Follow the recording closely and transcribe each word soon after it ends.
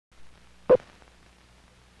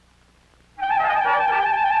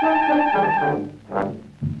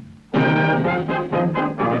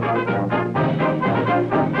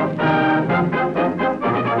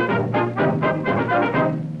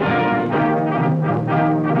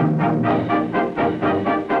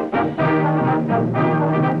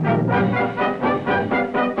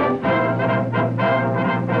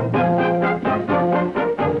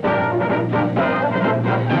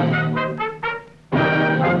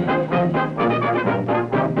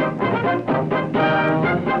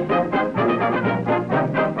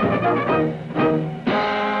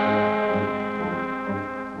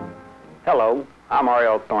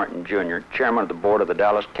Wilson, Jr., Chairman of the Board of the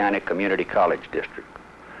Dallas County Community College District.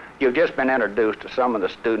 You've just been introduced to some of the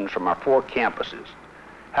students from our 4 campuses.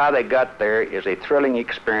 How they got there is a thrilling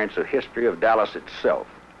experience of history of Dallas itself.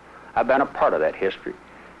 I've been a part of that history.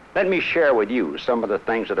 Let me share with you some of the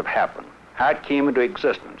things that have happened, how it came into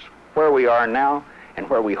existence, where we are now, and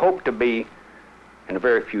where we hope to be in a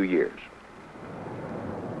very few years.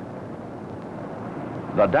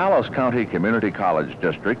 The Dallas County Community College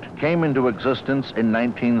District came into existence in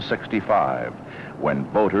 1965 when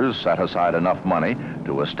voters set aside enough money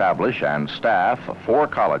to establish and staff 4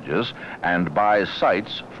 colleges and buy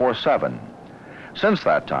sites for 7. Since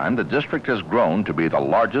that time, the district has grown to be the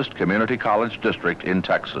largest community college district in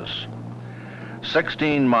Texas.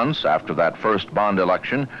 16 months after that first bond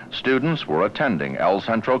election, students were attending El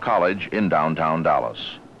Centro College in downtown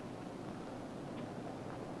Dallas.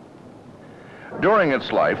 During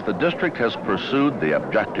its life, the district has pursued the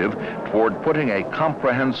objective toward putting a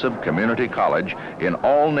comprehensive community college in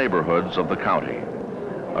all neighborhoods of the county.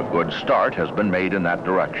 A good start has been made in that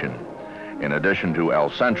direction. In addition to El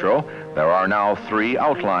Centro, there are now 3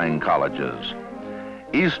 outlying colleges.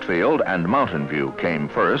 Eastfield and Mountain View came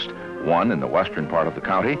first, one in the western part of the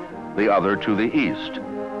county, the other to the east.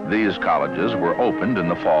 These colleges were opened in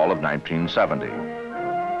the fall of 1970.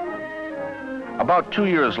 About 2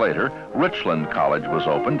 years later, Richland College was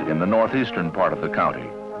opened in the northeastern part of the county.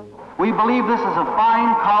 We believe this is a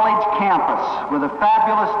fine college campus with a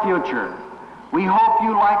fabulous future. We hope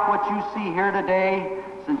you like what you see here today,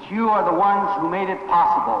 since you are the ones who made it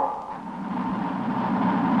possible.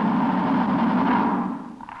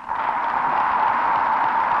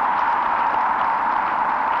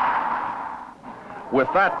 With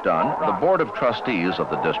that done, the Board of Trustees of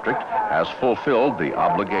the district has fulfilled the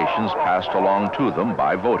obligations passed along to them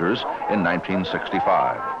by voters in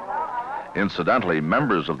 1965. Incidentally,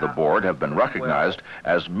 members of the board have been recognized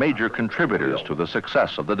as major contributors to the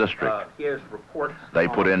success of the district. They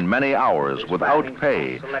put in many hours without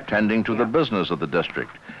pay tending to the business of the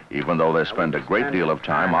district, even though they spend a great deal of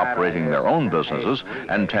time operating their own businesses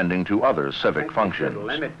and tending to other civic functions.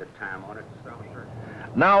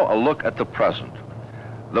 Now a look at the present.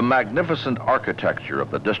 The magnificent architecture of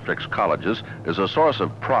the district's colleges is a source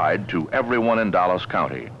of pride to everyone in Dallas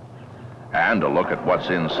County. And a look at what's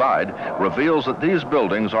inside reveals that these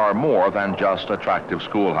buildings are more than just attractive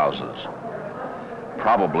schoolhouses.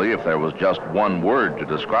 Probably if there was just one word to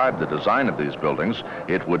describe the design of these buildings,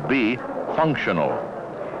 it would be functional.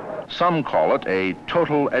 Some call it a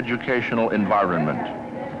total educational environment,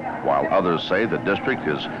 while others say the district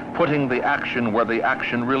is putting the action where the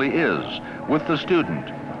action really is, with the student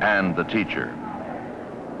and the teacher.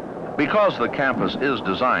 Because the campus is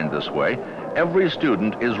designed this way, every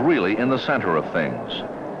student is really in the center of things.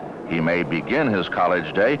 He may begin his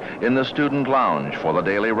college day in the student lounge for the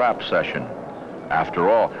daily rap session. After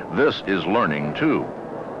all, this is learning too.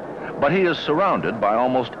 But he is surrounded by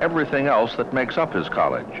almost everything else that makes up his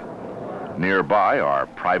college. Nearby are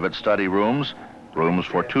private study rooms, rooms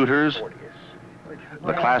for tutors,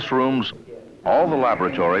 the classrooms, all the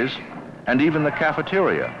laboratories, and even the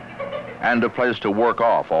cafeteria, and a place to work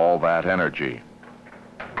off all that energy.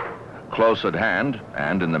 Close at hand,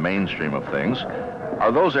 and in the mainstream of things,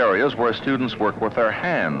 are those areas where students work with their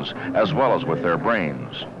hands as well as with their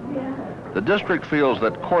brains. The district feels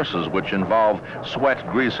that courses which involve sweat,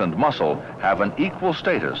 grease, and muscle have an equal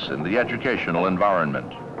status in the educational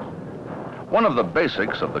environment. One of the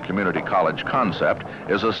basics of the community college concept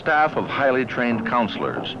is a staff of highly trained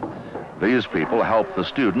counselors. These people help the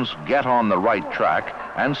students get on the right track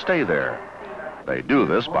and stay there. They do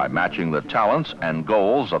this by matching the talents and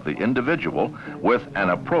goals of the individual with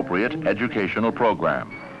an appropriate educational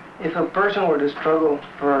program. If a person were to struggle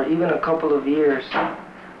for even a couple of years,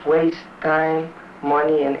 waste time,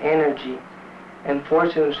 money, and energy, and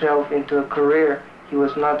force himself into a career he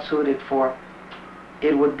was not suited for,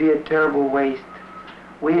 it would be a terrible waste.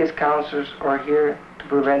 We as counselors are here to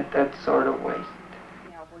prevent that sort of waste.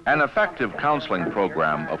 An effective counseling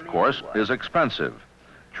program, of course, is expensive.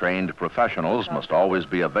 Trained professionals must always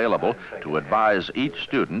be available to advise each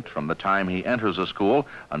student from the time he enters a school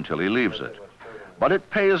until he leaves it. But it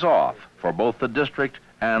pays off for both the district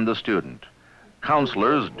and the student.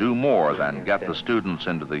 Counselors do more than get the students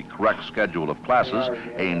into the correct schedule of classes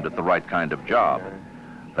aimed at the right kind of job.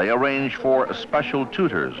 They arrange for special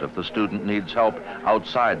tutors if the student needs help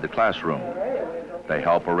outside the classroom. They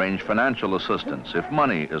help arrange financial assistance if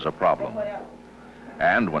money is a problem.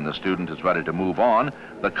 And when the student is ready to move on,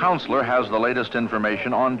 the counselor has the latest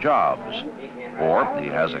information on jobs, or he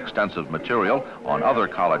has extensive material on other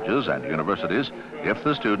colleges and universities if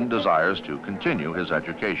the student desires to continue his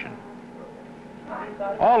education.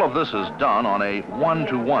 All of this is done on a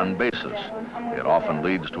one-to-one basis. It often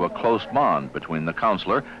leads to a close bond between the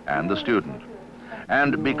counselor and the student.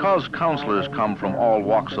 And because counselors come from all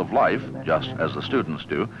walks of life, just as the students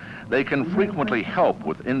do, they can frequently help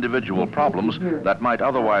with individual problems that might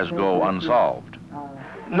otherwise go unsolved.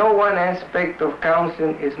 No one aspect of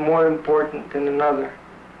counseling is more important than another,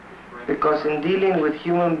 because in dealing with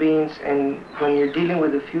human beings and when you're dealing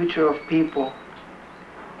with the future of people,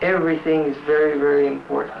 everything is very, very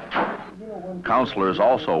important. Counselors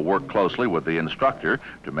also work closely with the instructor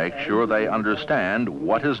to make sure they understand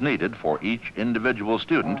what is needed for each individual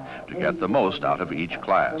student to get the most out of each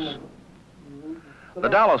class. The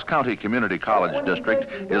Dallas County Community College District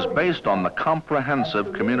is based on the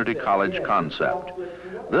comprehensive community college concept.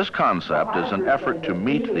 This concept is an effort to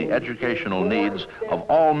meet the educational needs of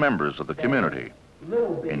all members of the community.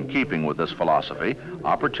 In keeping with this philosophy,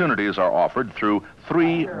 opportunities are offered through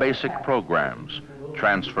 3 basic programs: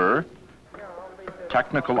 transfer,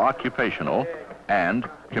 technical occupational, and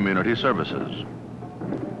community services.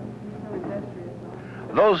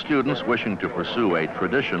 Those students wishing to pursue a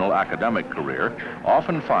traditional academic career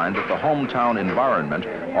often find that the hometown environment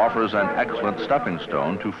offers an excellent stepping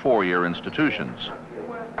stone to 4-year institutions.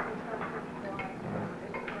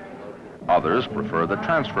 Others prefer the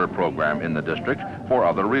transfer program in the district for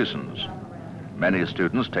other reasons. Many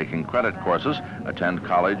students taking credit courses attend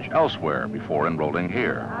college elsewhere before enrolling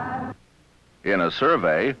here. In a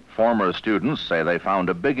survey, former students say they found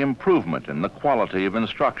a big improvement in the quality of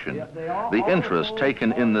instruction, the interest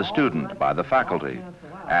taken in the student by the faculty,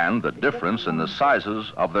 and the difference in the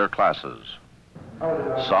sizes of their classes.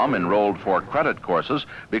 Some enrolled for credit courses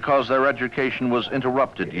because their education was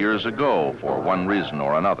interrupted years ago for one reason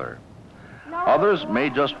or another. Others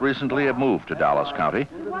may just recently have moved to Dallas County,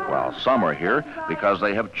 while some are here because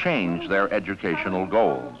they have changed their educational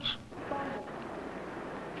goals.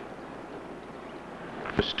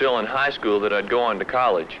 I was still in high school that I'd go on to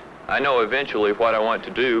college. I know eventually what I want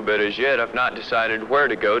to do, but as yet I've not decided where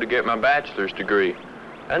to go to get my bachelor's degree.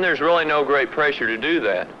 And there's really no great pressure to do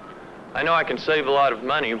that. I know I can save a lot of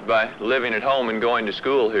money by living at home and going to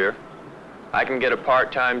school here. I can get a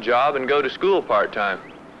part-time job and go to school part-time.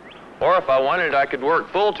 Or if I wanted, I could work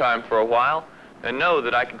full-time for a while and know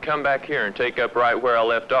that I could come back here and take up right where I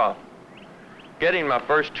left off. Getting my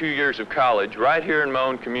first 2 years of college right here in my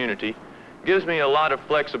own community gives me a lot of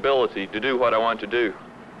flexibility to do what I want to do.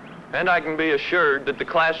 And I can be assured that the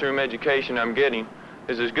classroom education I'm getting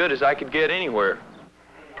is as good as I could get anywhere.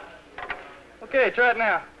 Okay, try it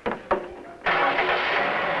now.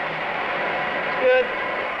 Good.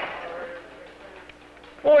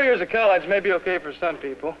 4 years of college may be okay for some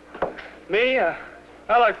people. Me, I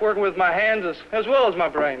like working with my hands as well as my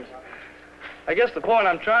brains. I guess the point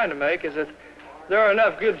I'm trying to make is that there are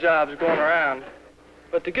enough good jobs going around.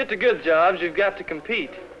 But to get to good jobs, you've got to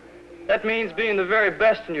compete. That means being the very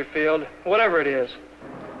best in your field, whatever it is.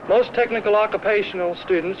 Most technical occupational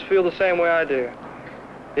students feel the same way I do.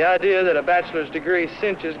 The idea that a bachelor's degree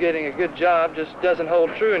cinches getting a good job just doesn't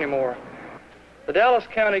hold true anymore. The Dallas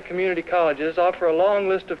County Community Colleges offer a long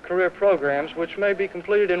list of career programs which may be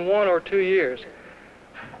completed in 1 or 2 years.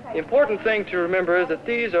 The important thing to remember is that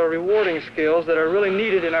these are rewarding skills that are really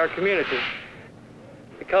needed in our community.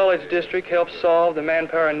 The college district helps solve the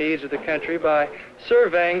manpower needs of the country by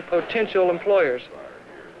surveying potential employers.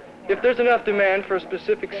 If there's enough demand for a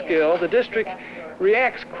specific skill, the district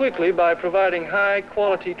reacts quickly by providing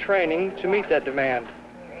high-quality training to meet that demand.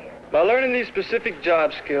 By learning these specific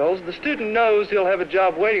job skills, the student knows he'll have a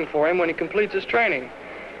job waiting for him when he completes his training.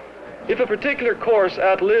 If a particular course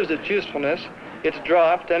outlives its usefulness, it's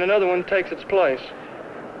dropped and another one takes its place.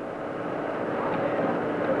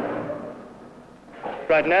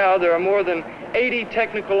 Right now, there are more than 80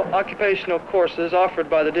 technical occupational courses offered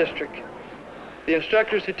by the district. The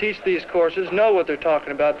instructors who teach these courses know what they're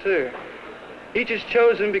talking about, too. Each is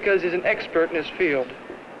chosen because he's an expert in his field.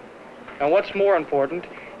 And what's more important,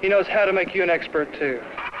 he knows how to make you an expert, too.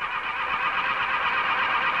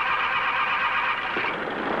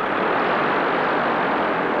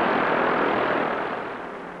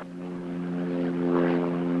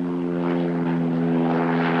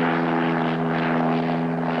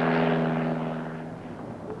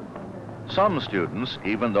 Some students,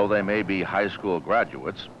 even though they may be high school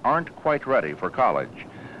graduates, aren't quite ready for college.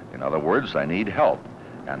 In other words, they need help,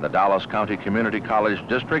 and the Dallas County Community College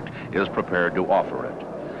District is prepared to offer it.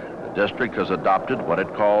 The district has adopted what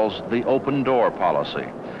it calls the open door policy.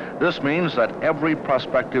 This means that every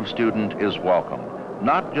prospective student is welcome,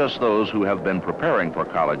 not just those who have been preparing for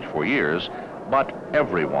college for years, but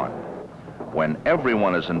everyone. When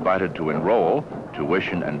everyone is invited to enroll,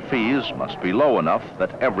 tuition and fees must be low enough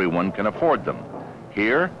that everyone can afford them.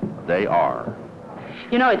 Here, they are.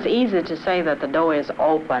 You know, it's easy to say that the door is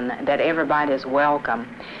open, that everybody is welcome.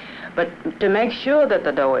 But to make sure that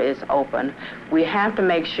the door is open, we have to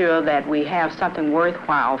make sure that we have something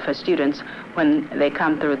worthwhile for students when they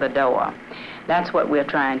come through the door. That's what we're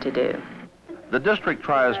trying to do. The district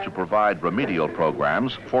tries to provide remedial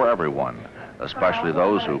programs for everyone, especially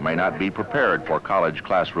those who may not be prepared for college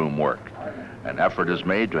classroom work. An effort is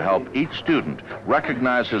made to help each student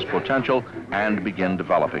recognize his potential and begin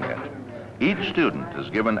developing it. Each student is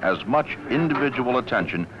given as much individual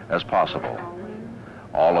attention as possible.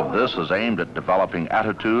 All of this is aimed at developing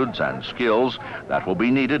attitudes and skills that will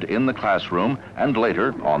be needed in the classroom and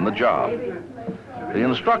later on the job. The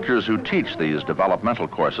instructors who teach these developmental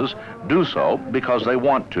courses do so because they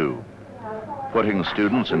want to. Putting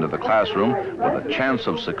students into the classroom with a chance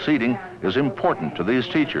of succeeding is important to these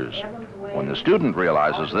teachers. When the student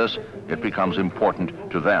realizes this, it becomes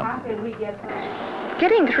important to them.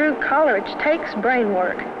 Getting through college takes brain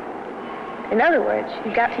work. In other words,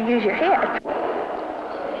 you've got to use your head.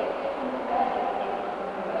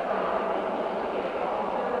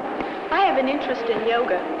 I have an interest in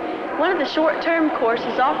yoga. One of the short-term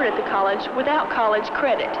courses offered at the college without college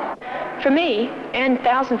credit. For me, and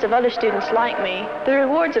thousands of other students like me, the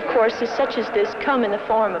rewards of courses such as this come in the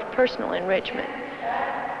form of personal enrichment.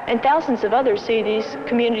 And thousands of others see these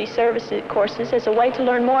community service courses as a way to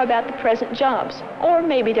learn more about the present jobs, or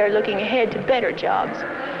maybe they're looking ahead to better jobs.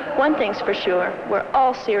 One thing's for sure, we're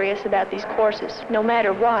all serious about these courses, no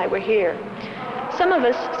matter why we're here. Some of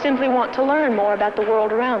us simply want to learn more about the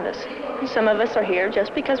world around us. Some of us are here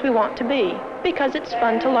just because we want to be, because it's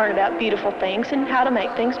fun to learn about beautiful things and how to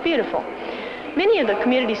make things beautiful. Many of the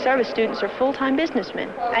community service students are full-time businessmen,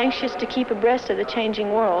 anxious to keep abreast of the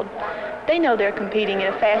changing world. They know they're competing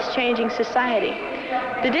in a fast-changing society.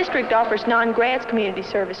 The district offers non-grads community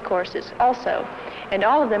service courses also, and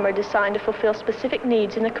all of them are designed to fulfill specific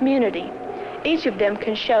needs in the community. Each of them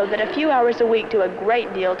can show that a few hours a week do a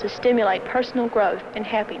great deal to stimulate personal growth and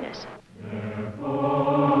happiness.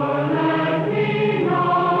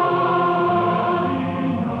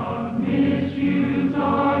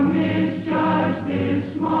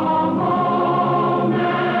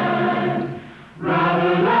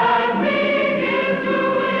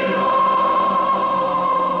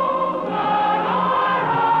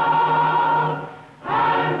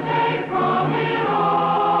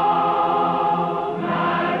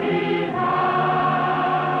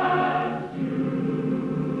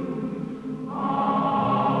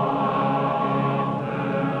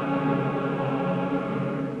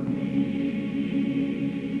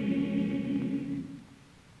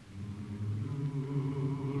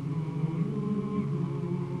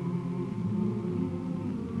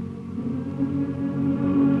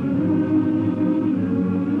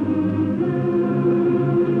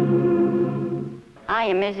 I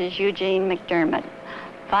am Mrs. Eugene McDermott,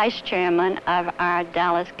 Vice Chairman of our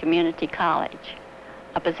Dallas Community College,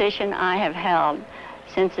 a position I have held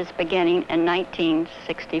since its beginning in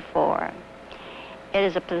 1964. It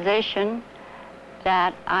is a position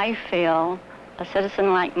that I feel a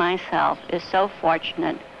citizen like myself is so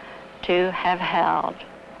fortunate to have held.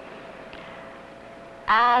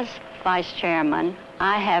 As Vice Chairman,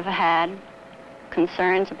 I have had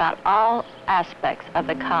concerns about all aspects of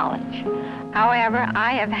the college. However,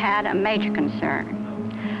 I have had a major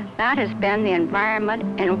concern. That has been the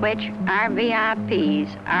environment in which our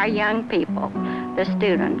VIPs, our young people, the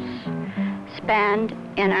students, spend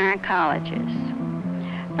in our colleges.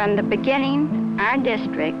 From the beginning, our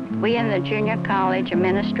district, we in the junior college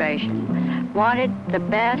administration, wanted the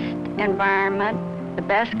best environment, the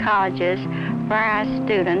best colleges for our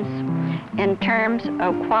students in terms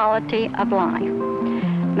of quality of life.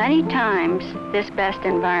 Many times, this best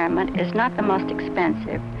environment is not the most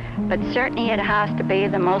expensive, but certainly it has to be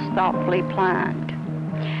the most thoughtfully planned.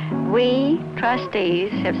 We, trustees,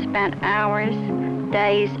 have spent hours,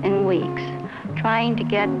 days, and weeks trying to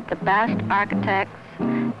get the best architects,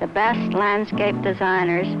 the best landscape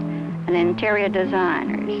designers, and interior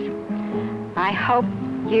designers. I hope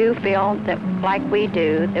you feel that, like we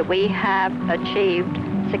do, that we have achieved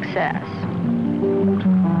success.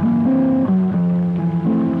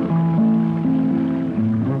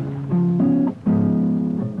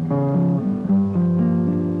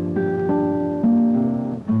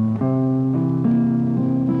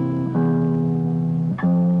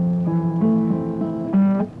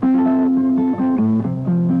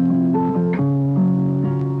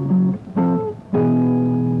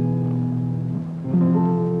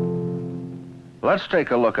 Let's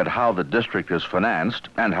take a look at how the district is financed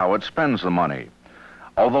and how it spends the money.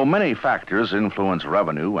 Although many factors influence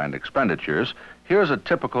revenue and expenditures, here's a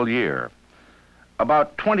typical year.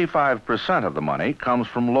 About 25% of the money comes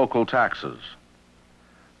from local taxes.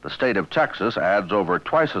 The state of Texas adds over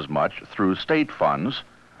twice as much through state funds,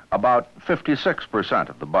 about 56%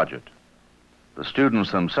 of the budget. The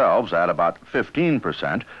students themselves add about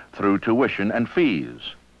 15% through tuition and fees.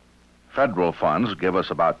 Federal funds give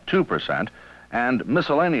us about 2%, and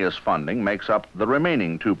miscellaneous funding makes up the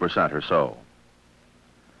remaining 2% or so.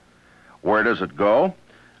 Where does it go?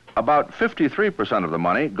 About 53% of the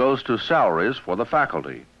money goes to salaries for the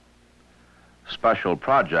faculty. Special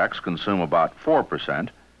projects consume about 4%.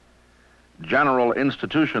 General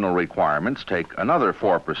institutional requirements take another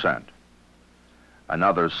 4%.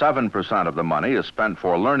 Another 7% of the money is spent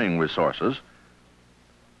for learning resources.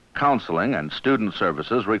 Counseling and student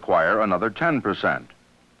services require another 10%.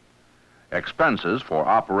 Expenses for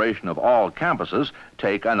operation of all campuses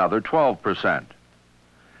take another 12%.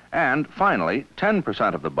 And finally,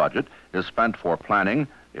 10% of the budget is spent for planning,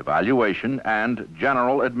 evaluation, and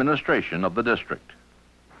general administration of the district.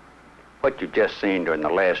 What you've just seen during the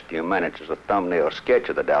last few minutes is a thumbnail sketch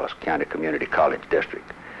of the Dallas County Community College District.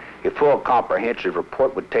 A full comprehensive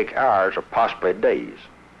report would take hours or possibly days.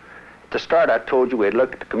 At the start, I told you we'd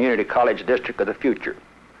look at the Community College District of the future.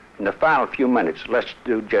 In the final few minutes, let's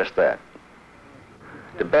do just that.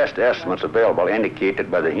 The best estimates available indicate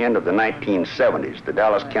that by the end of the 1970s, the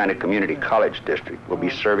Dallas County Community College District will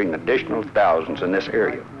be serving additional thousands in this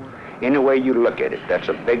area. Any way you look at it, that's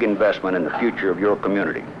a big investment in the future of your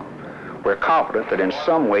community. We're confident that in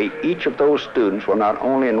some way, each of those students will not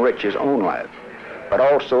only enrich his own life, but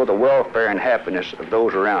also the welfare and happiness of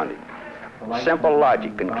those around him. Simple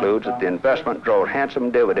logic concludes that the investment draws handsome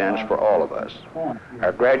dividends for all of us.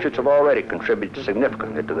 Our graduates have already contributed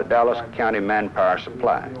significantly to the Dallas County manpower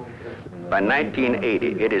supply. By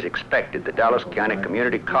 1980, it is expected the Dallas County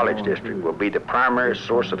Community College District will be the primary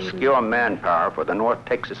source of skilled manpower for the North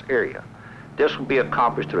Texas area. This will be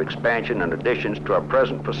accomplished through expansion and additions to our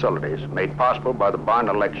present facilities, made possible by the bond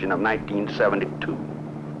election of 1972.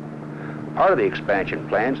 Part of the expansion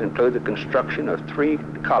plans include the construction of 3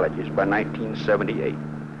 colleges by 1978.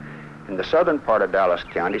 In the southern part of Dallas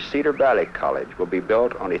County, Cedar Valley College will be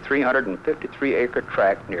built on a 353-acre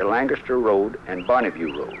tract near Lancaster Road and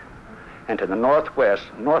Bonneview Road. And to the northwest,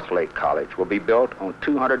 Northlake College will be built on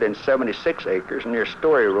 276 acres near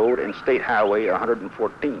Story Road and State Highway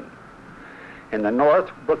 114. In the north,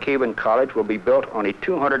 Brookhaven College will be built on a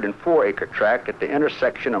 204-acre tract at the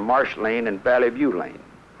intersection of Marsh Lane and Valley View Lane.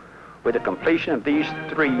 With the completion of these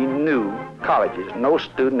 3 new colleges, no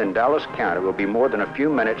student in Dallas County will be more than a few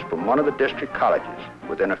minutes from one of the district colleges.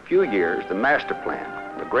 Within a few years, the master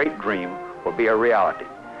plan, the great dream, will be a reality.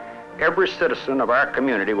 Every citizen of our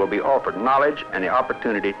community will be offered knowledge and the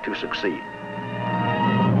opportunity to succeed.